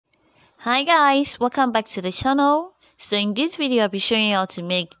Hi guys, welcome back to the channel. So in this video I'll be showing you how to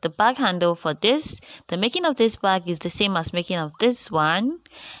make the bag handle for this. The making of this bag is the same as making of this one.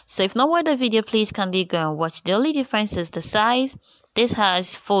 So if not watch the video, please kindly go and watch. The only difference is the size. This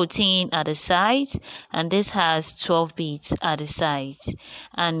has 14 at the sides and this has 12 beads at the sides.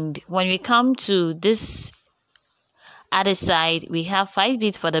 And when we come to this at the side, we have 5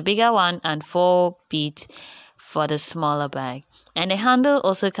 beads for the bigger one and 4 beads for the smaller bag. And the handle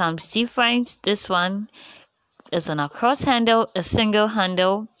also comes different. This one is on a cross handle, a single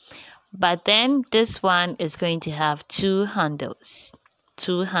handle, but then this one is going to have two handles.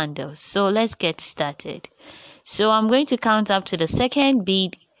 So let's get started. So I'm going to count up to the second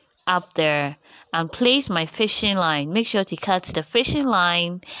bead up there and place my fishing line. Make sure to cut the fishing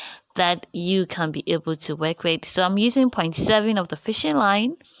line that you can be able to work with. So I'm using 0.7 of the fishing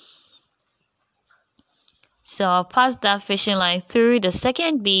line. So I'll pass that fishing line through the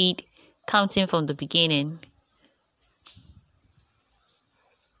second bead, counting from the beginning.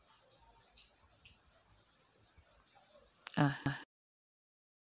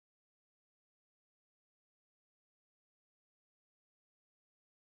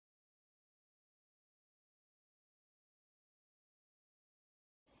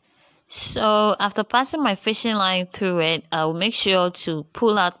 So after passing my fishing line through it, I'll make sure to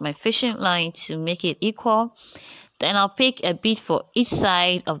pull out my fishing line to make it equal. Then I'll pick a bead for each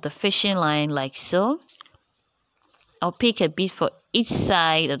side of the fishing line like so. I'll pick a bead for each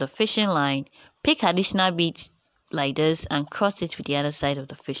side of the fishing line, pick additional beads like this and cross it with the other side of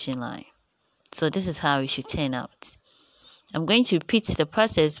the fishing line. So this is how it should turn out. I'm going to repeat the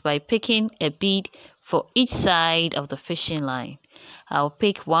process by picking a bead for each side of the fishing line. I'll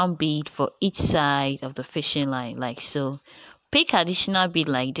pick one bead for each side of the fishing line like so. Pick additional bead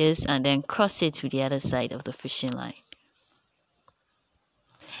like this and then cross it with the other side of the fishing line.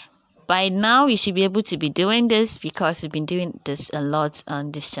 By now you should be able to be doing this because we've been doing this a lot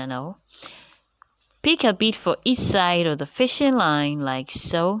on this channel. Pick a bead for each side of the fishing line like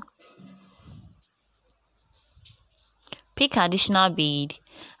so. Pick additional bead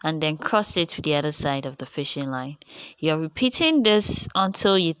and then cross it to the other side of the fishing line. You're repeating this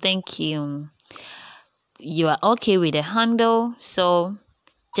until you think you are okay with the handle. So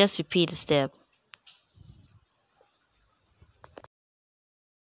just repeat the step.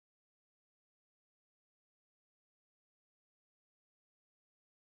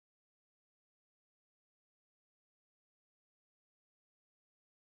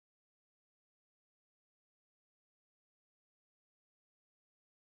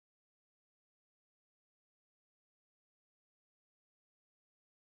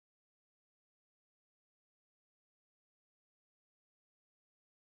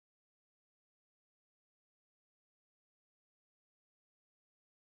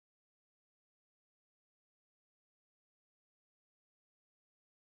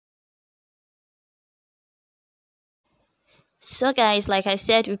 So guys, like I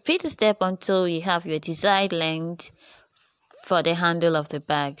said, repeat the step until you have your desired length for the handle of the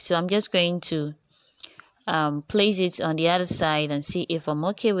bag. So I'm just going to place it on the other side and see if I'm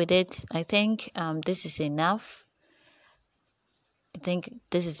okay with it. I think this is enough.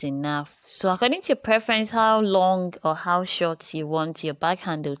 So according to your preference, how long or how short you want your bag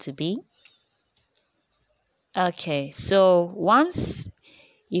handle to be. Okay, so once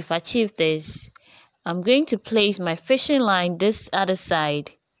you've achieved this, I'm going to place my fishing line this other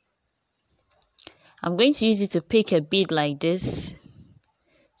side. I'm going to use it to pick a bead like this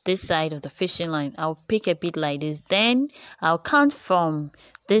side of the fishing line. I'll pick a bead like this. Then I'll count from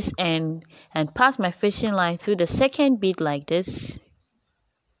this end and pass my fishing line through the second bead like this.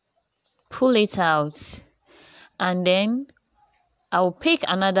 Pull it out. And then I'll pick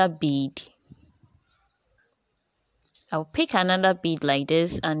another bead. I'll pick another bead like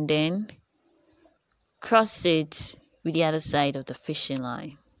this and then cross it with the other side of the fishing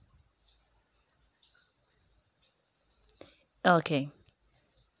line. Okay.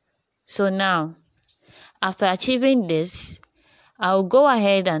 So now, after achieving this, I'll go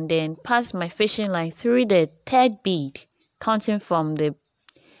ahead and then pass my fishing line through the third bead, counting from the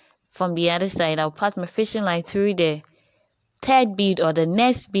other side. I'll pass my fishing line through the third bead or the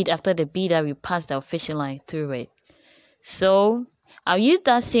next bead after the bead that we passed our fishing line through it. So I'll use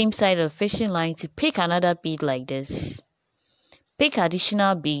that same side of the fishing line to pick another bead like this. Pick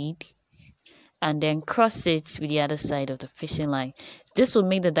additional bead and then cross it with the other side of the fishing line. This will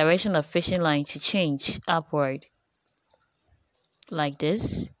make the direction of fishing line to change upward like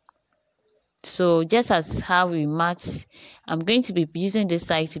this. So just as how we match, I'm going to be using this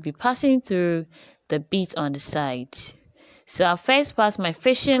side to be passing through the beads on the side. So I'll first pass my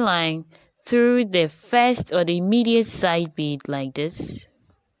fishing line through the first or the immediate side bead like this.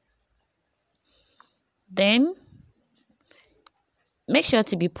 Then make sure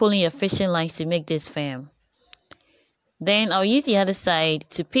to be pulling your fishing line to make this firm. Then I'll use the other side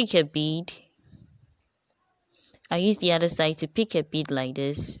to pick a bead. I'll use the other side to pick a bead like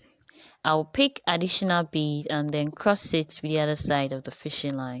this. I'll pick additional bead and then cross it with the other side of the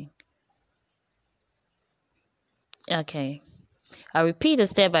fishing line. Okay. I'll repeat the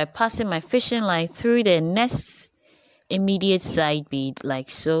step by passing my fishing line through the next immediate side bead like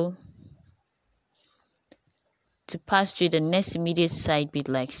so. To pass through the next immediate side bead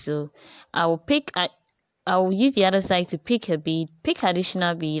like so. I will use the other side to pick a bead, pick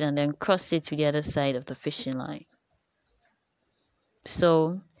additional bead, and then cross it to the other side of the fishing line.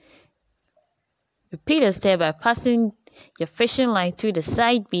 So repeat the step by passing your fishing line through the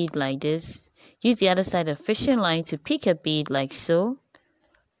side bead like this. Use the other side of the fishing line to pick a bead like so.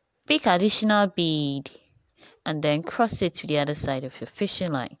 Pick additional bead and then cross it to the other side of your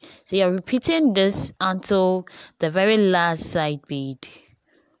fishing line. So you're repeating this until the very last side bead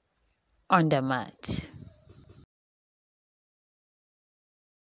on the mat.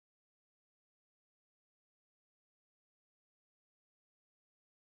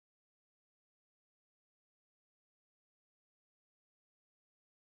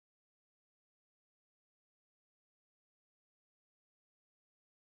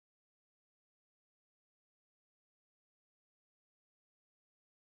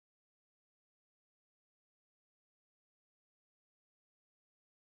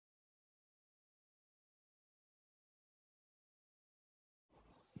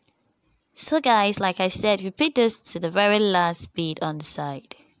 So guys, like I said, repeat this to the very last bead on the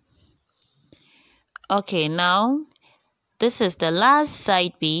side. Okay, now this is the last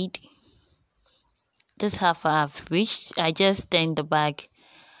side bead. This half I've reached. I just turned the bag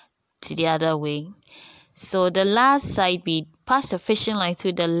to the other way. So the last side bead, pass the fishing line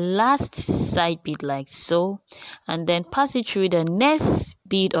through the last side bead like so, and then pass it through the next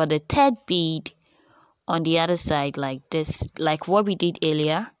bead or the third bead on the other side like this, like what we did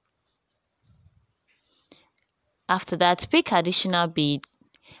earlier. After that, pick additional bead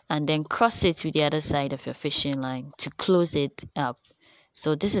and then cross it with the other side of your fishing line to close it up.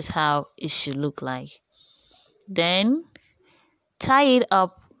 So this is how it should look like. Then tie it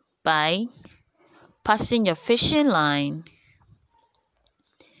up by passing your fishing line.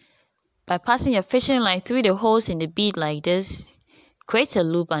 By passing your fishing line through the holes in the bead like this, create a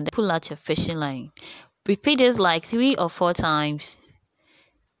loop and then pull out your fishing line. Repeat this like 3 or 4 times.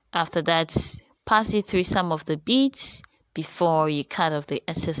 After that, pass it through some of the beads before you cut off the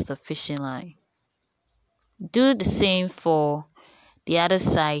excess of the fishing line. Do the same for the other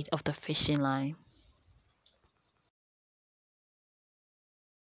side of the fishing line.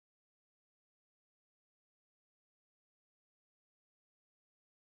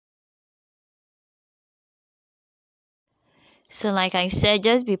 So like I said,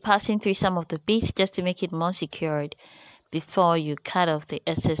 just be passing through some of the beads just to make it more secured before you cut off the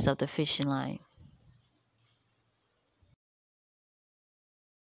excess of the fishing line.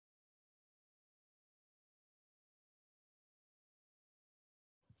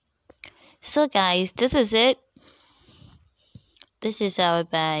 So guys, this is it. This is our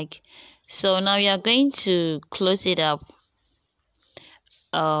bag. So now we are going to close it up,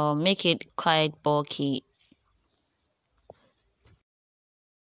 make it quite bulky.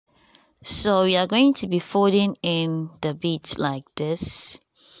 So we are going to be folding in the beads like this.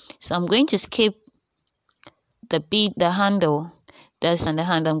 So I'm going to skip the bead, the handle, that's on the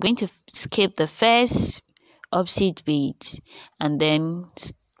handle. I'm going to skip the first opposite bead and then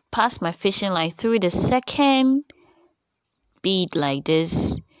pass my fishing line through the second bead like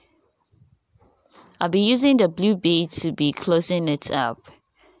this. I'll be using the blue bead to be closing it up.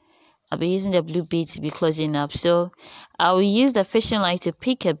 So I will use the fishing line to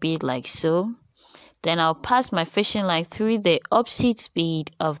pick a bead like so. Then I'll pass my fishing line through the opposite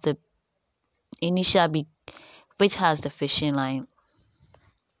bead of the initial bead which has the fishing line.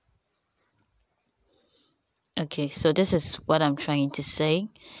 Okay, so this is what I'm trying to say.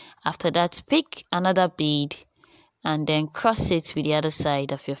 After that, pick another bead and then cross it with the other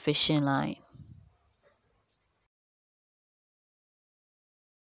side of your fishing line.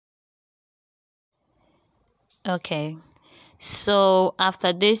 Okay, so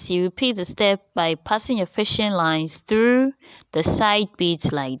after this, you repeat the step by passing your fishing lines through the side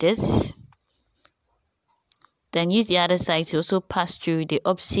beads like this. Then use the other side to also pass through the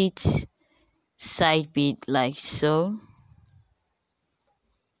opposite side bead like so.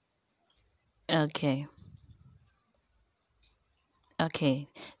 Okay. Okay,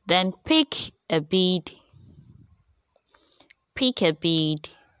 then pick a bead,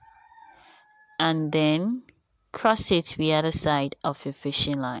 and then cross it to the other side of your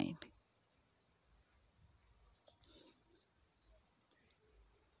fishing line.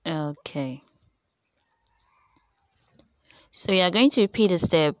 Okay, so you are going to repeat the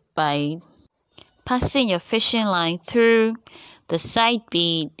step by passing your fishing line through the side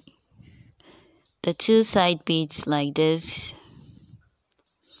bead, the two side beads like this.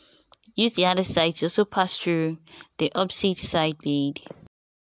 Use the other side to also pass through the opposite side bead.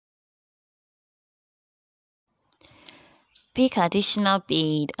 Pick additional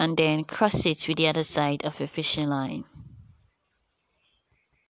bead and then cross it with the other side of your fishing line.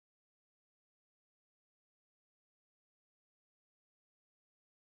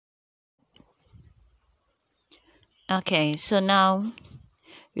 Okay, so now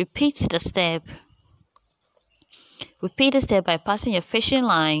repeat the step. Repeat the step by passing your fishing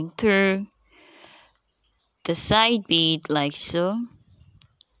line through the side bead like so,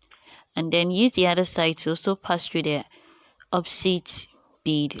 and then use the other side to also pass through the opposite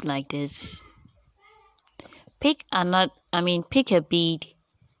bead like this. Pick a bead.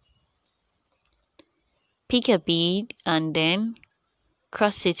 Pick a bead and then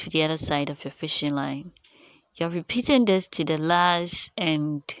cross it with the other side of your fishing line. You're repeating this to the last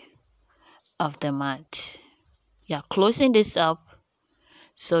end of the mat. You're closing this up,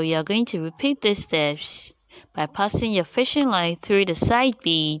 so you're going to repeat these steps by passing your fishing line through the side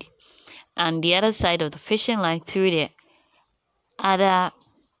bead and the other side of the fishing line through the other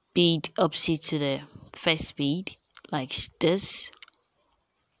bead opposite to the first bead like this.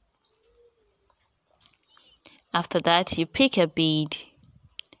 After that, you pick a bead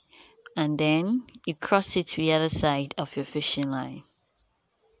and then you cross it to the other side of your fishing line.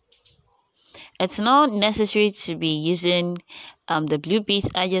 It's not necessary to be using the blue bead.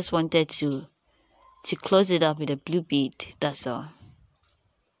 I just wanted to close it up with a blue bead, that's all.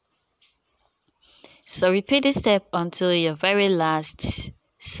 So repeat this step until your very last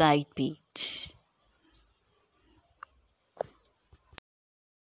side bead.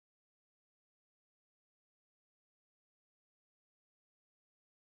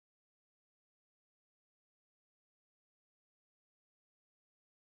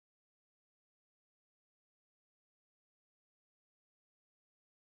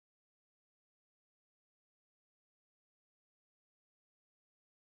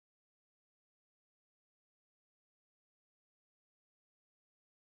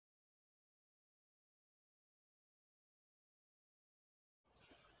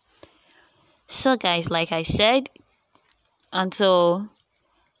 So guys, like I said, until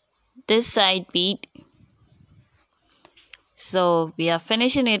this side bead. So we are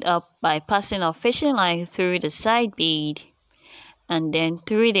finishing it up by passing our fishing line through the side bead and then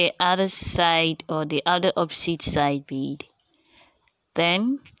through the other side or the other opposite side bead.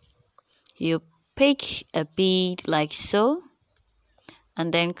 Then you pick a bead like so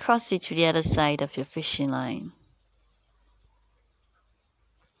and then cross it to the other side of your fishing line.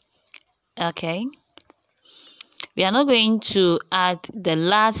 Okay, we are not going to add the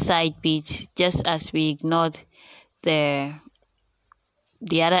last side bead just as we ignored the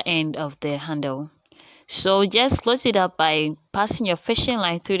other end of the handle. So just close it up by passing your fishing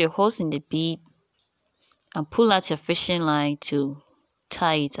line through the holes in the bead and pull out your fishing line to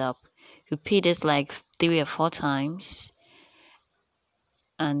tie it up. Repeat this like 3 or 4 times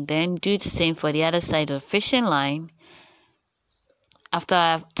and then do the same for the other side of the fishing line.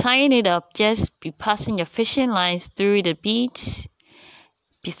 After tying it up, just be passing your fishing lines through the beads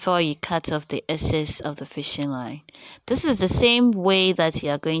before you cut off the excess of the fishing line. This is the same way that you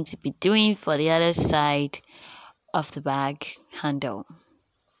are going to be doing for the other side of the bag handle.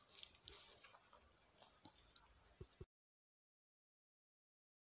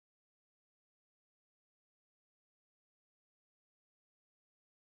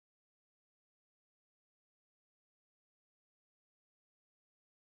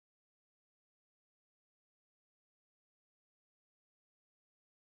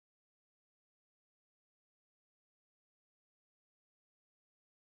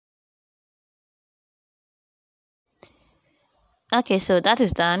 Okay, so that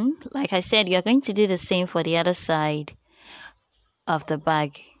is done. Like I said, you're going to do the same for the other side of the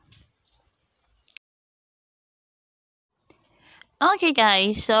bag. Okay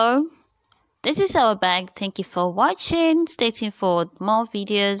guys, so this is our bag. Thank you for watching. Stay tuned for more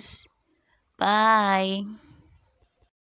videos. Bye.